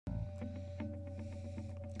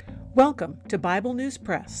Welcome to Bible News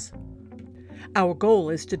Press. Our goal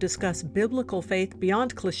is to discuss biblical faith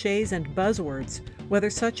beyond cliches and buzzwords, whether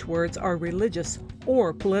such words are religious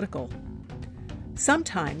or political.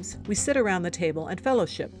 Sometimes we sit around the table and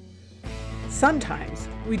fellowship. Sometimes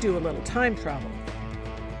we do a little time travel.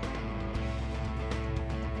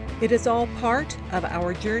 It is all part of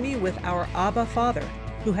our journey with our Abba Father,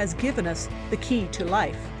 who has given us the key to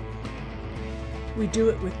life. We do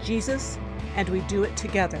it with Jesus, and we do it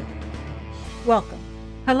together. Welcome.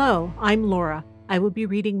 Hello, I'm Laura. I will be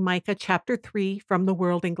reading Micah chapter 3 from the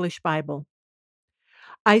World English Bible.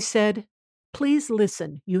 I said, "Please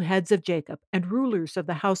listen, you heads of Jacob and rulers of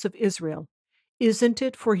the house of Israel. Isn't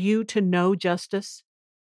it for you to know justice?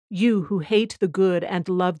 You who hate the good and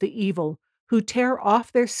love the evil, who tear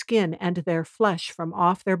off their skin and their flesh from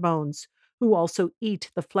off their bones, who also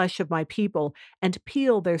eat the flesh of my people and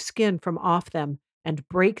peel their skin from off them, and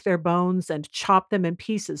break their bones and chop them in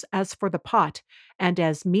pieces as for the pot, and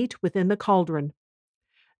as meat within the cauldron.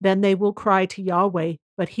 Then they will cry to Yahweh,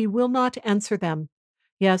 but he will not answer them.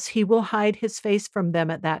 Yes, he will hide his face from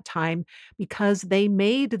them at that time, because they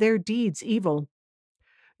made their deeds evil.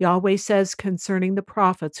 Yahweh says concerning the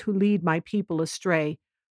prophets who lead my people astray,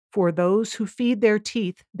 for those who feed their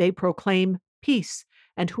teeth, they proclaim peace,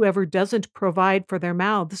 and whoever doesn't provide for their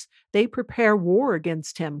mouths, they prepare war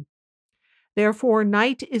against him. Therefore,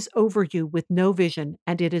 night is over you with no vision,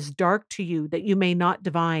 and it is dark to you that you may not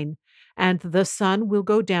divine. And the sun will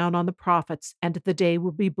go down on the prophets, and the day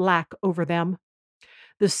will be black over them.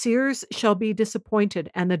 The seers shall be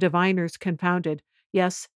disappointed, and the diviners confounded.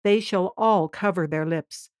 Yes, they shall all cover their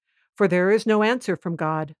lips. For there is no answer from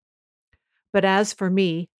God. But as for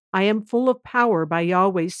me, I am full of power by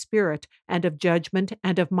Yahweh's Spirit, and of judgment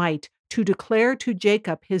and of might, to declare to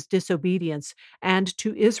Jacob his disobedience, and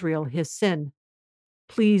to Israel his sin.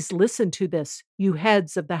 Please listen to this, you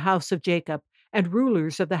heads of the house of Jacob, and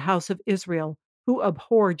rulers of the house of Israel, who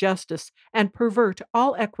abhor justice and pervert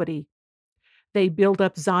all equity. They build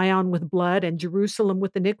up Zion with blood and Jerusalem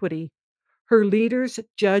with iniquity. Her leaders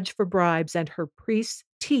judge for bribes, and her priests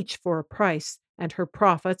teach for a price, and her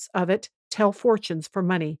prophets of it tell fortunes for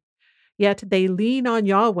money. Yet they lean on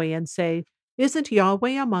Yahweh and say, "Isn't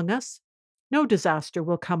Yahweh among us? No disaster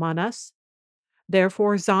will come on us."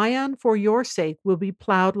 Therefore, Zion, for your sake, will be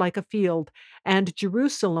plowed like a field, and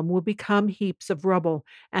Jerusalem will become heaps of rubble,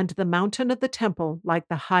 and the mountain of the temple like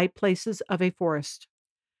the high places of a forest.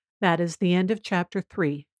 That is the end of chapter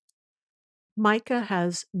 3. Micah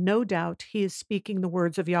has no doubt he is speaking the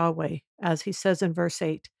words of Yahweh, as he says in verse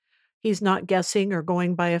 8. He's not guessing or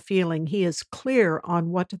going by a feeling. He is clear on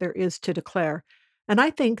what there is to declare. And I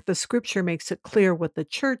think the scripture makes it clear what the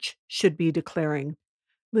church should be declaring.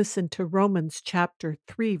 Listen to Romans chapter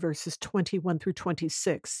 3, verses 21 through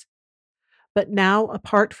 26. But now,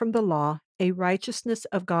 apart from the law, a righteousness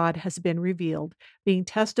of God has been revealed, being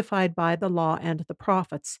testified by the law and the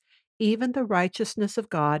prophets, even the righteousness of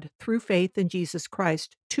God through faith in Jesus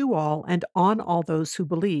Christ to all and on all those who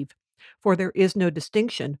believe. For there is no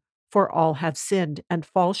distinction, for all have sinned and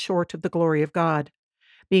fall short of the glory of God,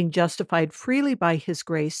 being justified freely by his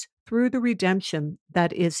grace through the redemption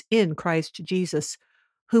that is in Christ Jesus,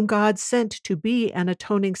 whom God sent to be an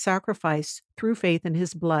atoning sacrifice through faith in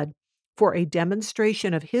his blood, for a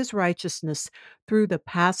demonstration of his righteousness through the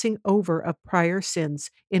passing over of prior sins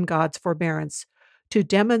in God's forbearance, to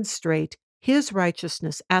demonstrate his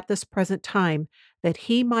righteousness at this present time, that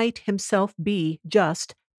he might himself be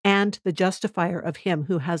just and the justifier of him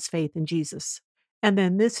who has faith in Jesus. And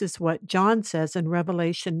then this is what John says in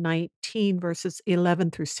Revelation 19, verses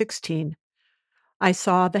 11 through 16. I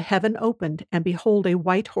saw the heaven opened, and behold, a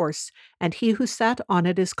white horse, and he who sat on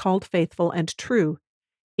it is called Faithful and True.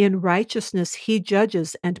 In righteousness he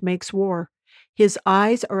judges and makes war. His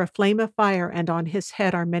eyes are a flame of fire, and on his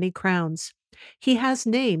head are many crowns. He has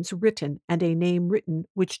names written, and a name written,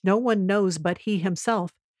 which no one knows but he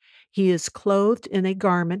himself. He is clothed in a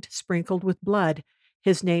garment sprinkled with blood.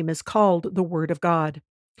 His name is called the Word of God.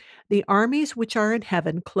 The armies which are in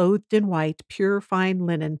heaven, clothed in white, pure fine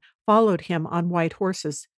linen, followed him on white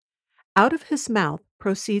horses. Out of his mouth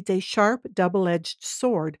proceeds a sharp, double edged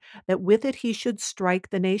sword, that with it he should strike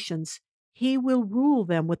the nations. He will rule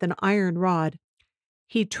them with an iron rod.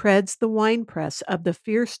 He treads the winepress of the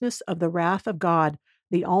fierceness of the wrath of God,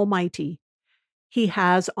 the Almighty. He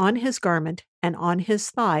has on his garment and on his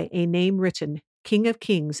thigh a name written, King of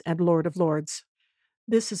Kings and Lord of Lords.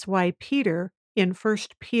 This is why Peter, in 1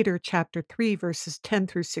 Peter chapter 3, verses 10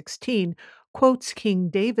 through 16, quotes King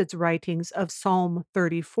David's writings of Psalm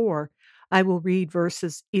 34. I will read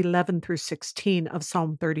verses 11 through 16 of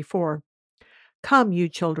Psalm 34. Come, you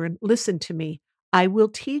children, listen to me. I will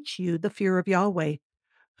teach you the fear of Yahweh.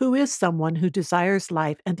 Who is someone who desires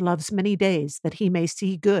life and loves many days that he may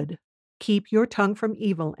see good? Keep your tongue from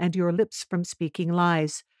evil and your lips from speaking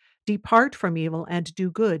lies. Depart from evil and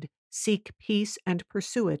do good. Seek peace and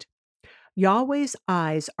pursue it. Yahweh's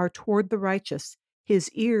eyes are toward the righteous. His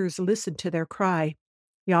ears listen to their cry.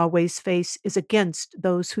 Yahweh's face is against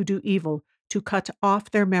those who do evil, to cut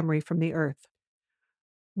off their memory from the earth.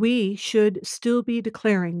 We should still be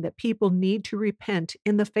declaring that people need to repent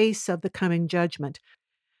in the face of the coming judgment.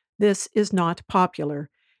 This is not popular.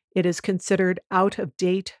 It is considered out of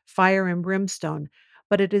date fire and brimstone,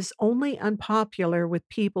 but it is only unpopular with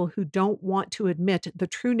people who don't want to admit the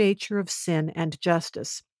true nature of sin and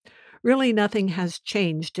justice. Really, nothing has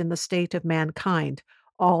changed in the state of mankind.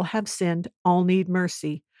 All have sinned, all need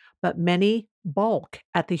mercy, but many balk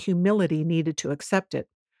at the humility needed to accept it.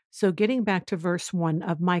 So, getting back to verse 1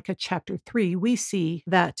 of Micah chapter 3, we see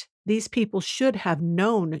that these people should have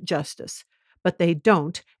known justice, but they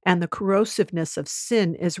don't, and the corrosiveness of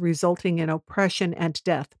sin is resulting in oppression and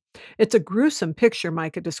death. It's a gruesome picture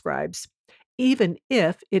Micah describes. Even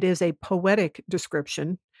if it is a poetic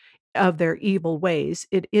description, of their evil ways,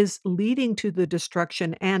 it is leading to the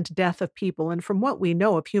destruction and death of people. And from what we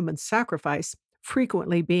know of human sacrifice,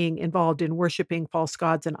 frequently being involved in worshiping false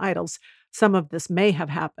gods and idols, some of this may have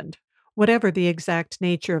happened. Whatever the exact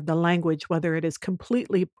nature of the language, whether it is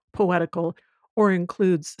completely poetical or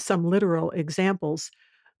includes some literal examples,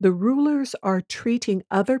 the rulers are treating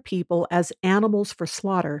other people as animals for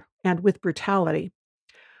slaughter and with brutality.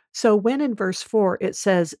 So, when in verse 4 it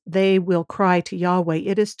says, they will cry to Yahweh,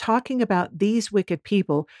 it is talking about these wicked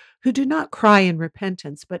people who do not cry in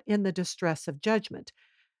repentance, but in the distress of judgment.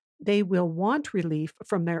 They will want relief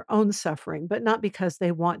from their own suffering, but not because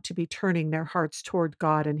they want to be turning their hearts toward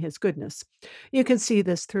God and His goodness. You can see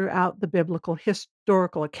this throughout the biblical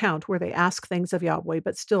historical account where they ask things of Yahweh,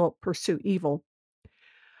 but still pursue evil.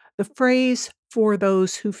 The phrase for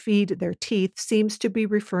those who feed their teeth seems to be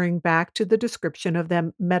referring back to the description of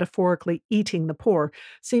them metaphorically eating the poor.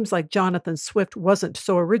 Seems like Jonathan Swift wasn't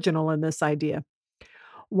so original in this idea.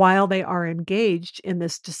 While they are engaged in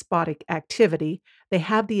this despotic activity, they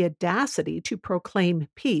have the audacity to proclaim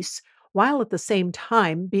peace, while at the same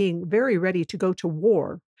time being very ready to go to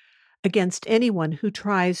war against anyone who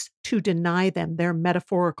tries to deny them their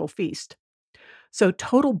metaphorical feast. So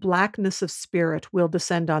total blackness of spirit will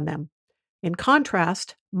descend on them. In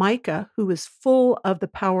contrast, Micah, who is full of the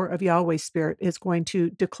power of Yahweh's Spirit, is going to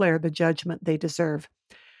declare the judgment they deserve.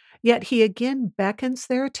 Yet he again beckons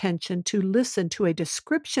their attention to listen to a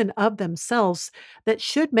description of themselves that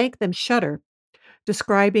should make them shudder,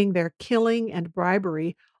 describing their killing and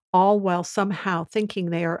bribery, all while somehow thinking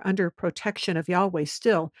they are under protection of Yahweh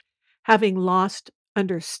still, having lost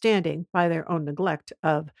understanding by their own neglect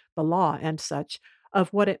of the law and such of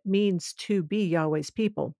what it means to be Yahweh's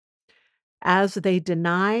people. As they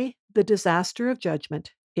deny the disaster of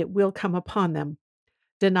judgment, it will come upon them.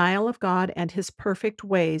 Denial of God and his perfect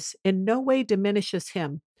ways in no way diminishes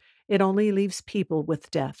him. It only leaves people with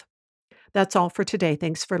death. That's all for today.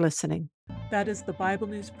 Thanks for listening. That is the Bible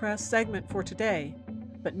News Press segment for today,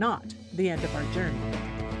 but not the end of our journey.